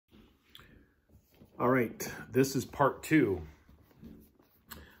All right, this is part 2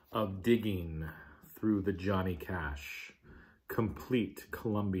 of digging through the Johnny Cash complete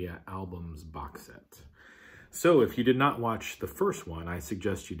Columbia albums box set. So if you did not watch the first one, I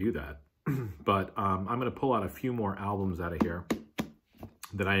suggest you do that. But I'm going to pull out a few more albums out of here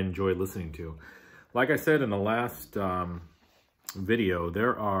that I enjoyed listening to. Like I said in the last video,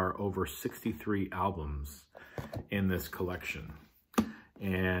 there are over 63 albums in this collection.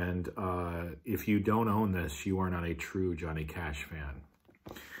 And if you don't own this, you are not a true Johnny Cash fan.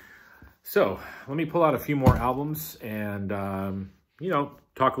 So let me pull out a few more albums and, you know,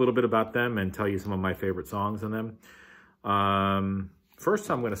 talk a little bit about them and tell you some of my favorite songs on them.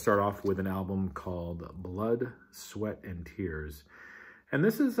 First, I'm going to start off with an album called Blood, Sweat, and Tears. And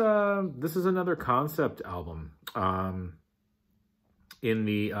this is another concept album in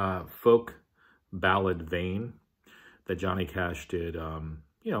the folk ballad vein that Johnny Cash did,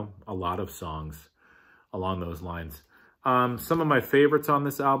 you know, a lot of songs along those lines. Some of my favorites on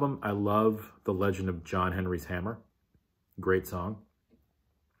this album, I love The Legend of John Henry's Hammer. Great song.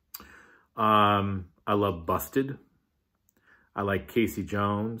 I love Busted. I like Casey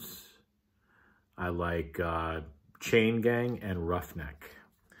Jones. I like Chain Gang and Roughneck.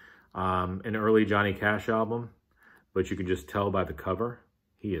 An early Johnny Cash album, but you can just tell by the cover,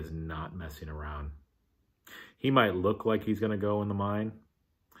 he is not messing around. He might look like he's going to go in the mine,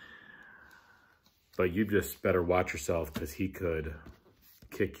 but you just better watch yourself because he could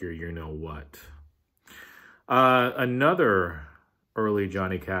kick your you-know-what. Another early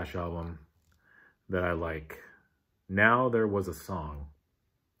Johnny Cash album that I like, Now There Was a Song.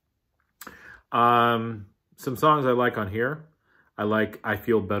 Some songs I like on here. I like I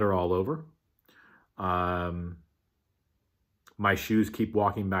Feel Better All Over. My Shoes Keep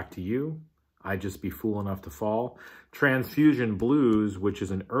Walking Back to You. I'd Just Be Fool Enough to Fall. Transfusion Blues, which is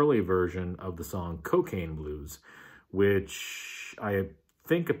an early version of the song Cocaine Blues, which I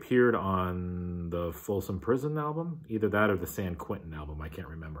think appeared on the Folsom Prison album. Either that or the San Quentin album. I can't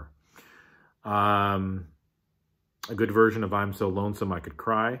remember. A good version of I'm So Lonesome I Could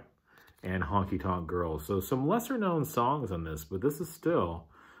Cry and Honky Tonk Girl. So some lesser known songs on this, but this is still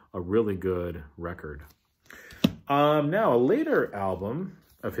a really good record. Now, a later album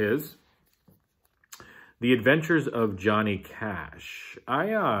of his, The Adventures of Johnny Cash.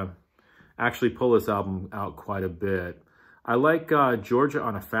 I actually pull this album out quite a bit. I like Georgia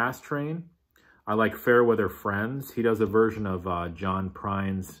on a Fast Train. I like Fairweather Friends. He does a version of John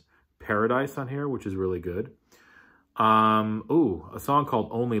Prine's Paradise on here, which is really good. A song called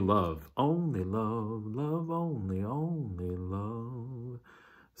Only Love. Only love, love, only love.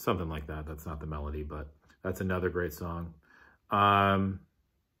 Something like that. That's not the melody, but that's another great song.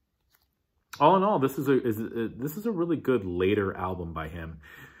 All in all, this is a really good later album by him.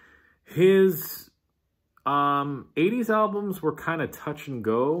 His 80s albums were kind of touch and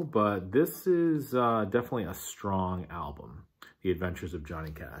go, but this is definitely a strong album, The Adventures of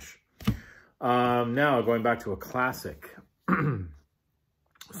Johnny Cash. Now, going back to a classic,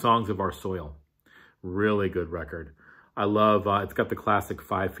 Songs of Our Soil. Really good record. I love, it's got the classic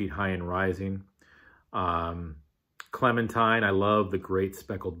 5 Feet High and Rising. Clementine, I love The Great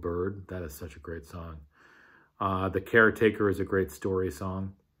Speckled Bird. That is such a great song. The Caretaker is a great story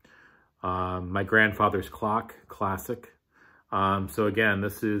song. My Grandfather's Clock, classic. So again,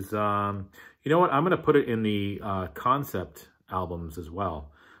 this is, you know what? I'm going to put it in the concept albums as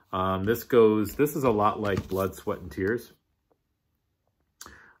well. This is a lot like Blood, Sweat, and Tears.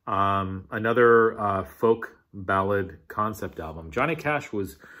 Another folk ballad concept album. Johnny Cash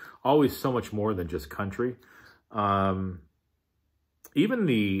was always so much more than just country. Even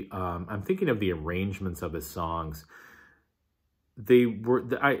the, I'm thinking of the arrangements of his songs. They were,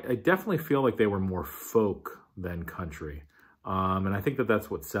 I definitely feel like they were more folk than country. And I think that that's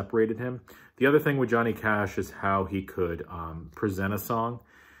what separated him. The other thing with Johnny Cash is how he could present a song.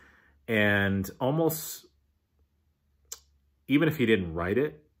 And almost, even if he didn't write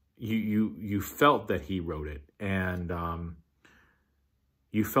it, you felt that he wrote it. And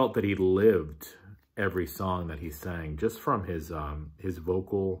you felt that he lived every song that he sang, just from his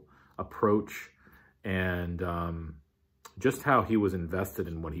vocal approach and just how he was invested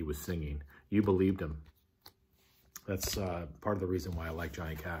in what he was singing. You believed him. That's part of the reason why I like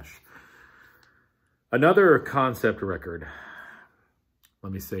Johnny Cash. Another concept record.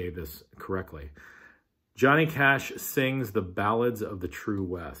 Let me say this correctly. Johnny Cash Sings the Ballads of the True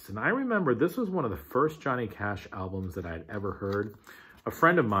West. And I remember this was one of the first Johnny Cash albums that I had ever heard. A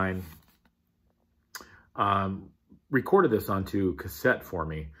friend of mine recorded this onto cassette for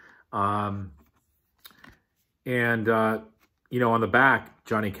me. You know, on the back,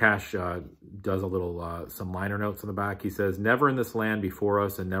 Johnny Cash does a little, some liner notes on the back. He says, "Never in this land before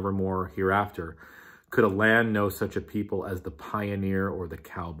us and never more hereafter could a land know such a people as the pioneer or the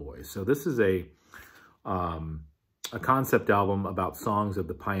cowboy." So this is a concept album about songs of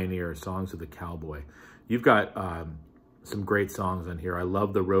the pioneer, songs of the cowboy. You've got some great songs on here. I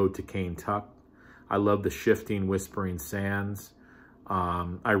love The Road to Cane Tuck. I love The Shifting Whispering Sands.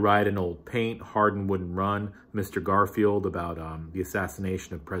 I Ride an Old Paint, Harden Wouldn't Run, Mr. Garfield, about the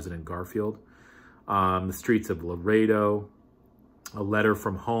assassination of President Garfield. The Streets of Laredo, A Letter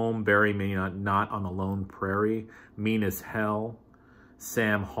from Home, Bury Me Not on a Lone Prairie, Mean as Hell,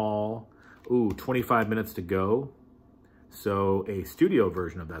 Sam Hall. Ooh, 25 Minutes to Go. So a studio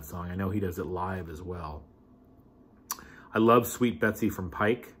version of that song. I know he does it live as well. I love Sweet Betsy from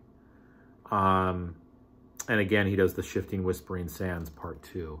Pike. And again, he does The Shifting Whispering Sands Part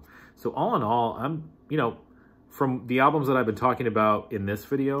 2. So all in all, from the albums that I've been talking about in this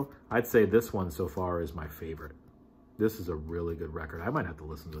video, I'd say this one so far is my favorite. This is a really good record. I might have to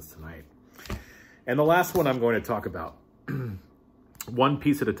listen to this tonight. And the last one I'm going to talk about, One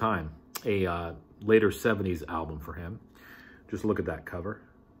Piece at a Time, a later 70s album for him. Just look at that cover.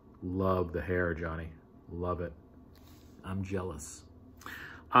 Love the hair, Johnny. Love it. I'm jealous.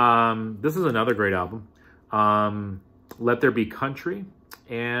 This is another great album. Let There Be Country.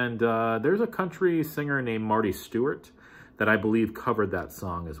 And there's a country singer named Marty Stewart that I believe covered that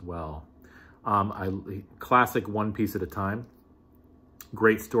song as well. Classic One Piece at a Time.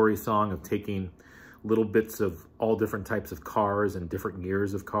 Great story song of taking little bits of all different types of cars and different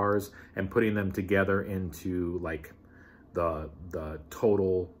years of cars and putting them together into like the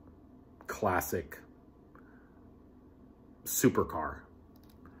total classic supercar.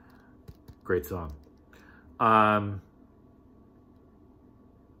 Great song.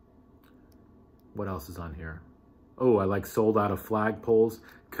 What else is on here? Oh, I like Sold Out of Flagpoles.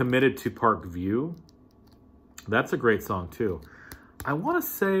 Committed to Park View. That's a great song too. I want to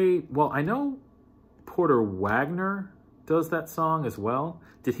say, well, I know Porter Wagner does that song as well.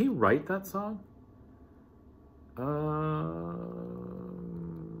 Did he write that song? I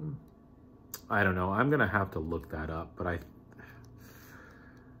don't know. I'm going to have to look that up, but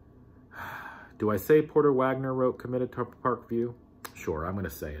do I say Porter Wagner wrote Committed to Park View? Sure, I'm going to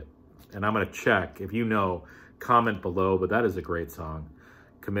say it. And I'm going to check. If you know, comment below, but that is a great song.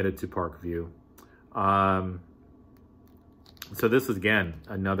 Committed to Park View. So this is, again,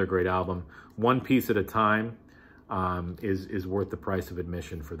 another great album. One Piece at a Time is worth the price of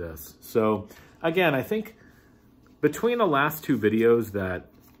admission for this. So, again, I think between the last two videos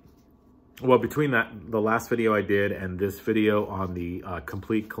between the last video I did and this video on the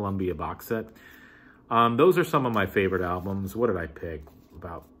complete Columbia box set, those are some of my favorite albums. What did I pick?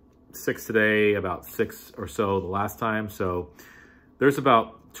 About 6 today, about 6 or so the last time. So there's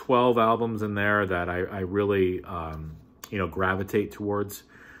about 12 albums in there that I really, gravitate towards.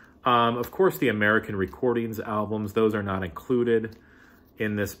 Of course, the American Recordings albums, those are not included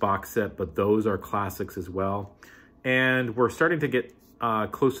in this box set, but those are classics as well. And we're starting to get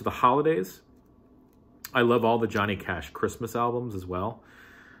close to the holidays. I love all the Johnny Cash Christmas albums as well.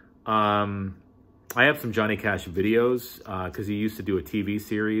 I have some Johnny Cash videos because he used to do a TV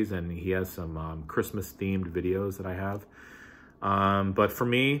series, and he has some Christmas-themed videos that I have. But for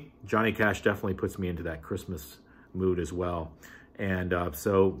me, Johnny Cash definitely puts me into that Christmas mood as well. And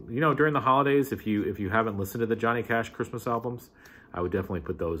so, during the holidays, if you haven't listened to the Johnny Cash Christmas albums, I would definitely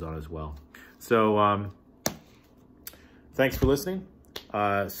put those on as well. So, thanks for listening.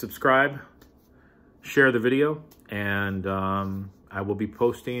 Subscribe, share the video, and I will be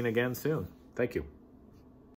posting again soon. Thank you.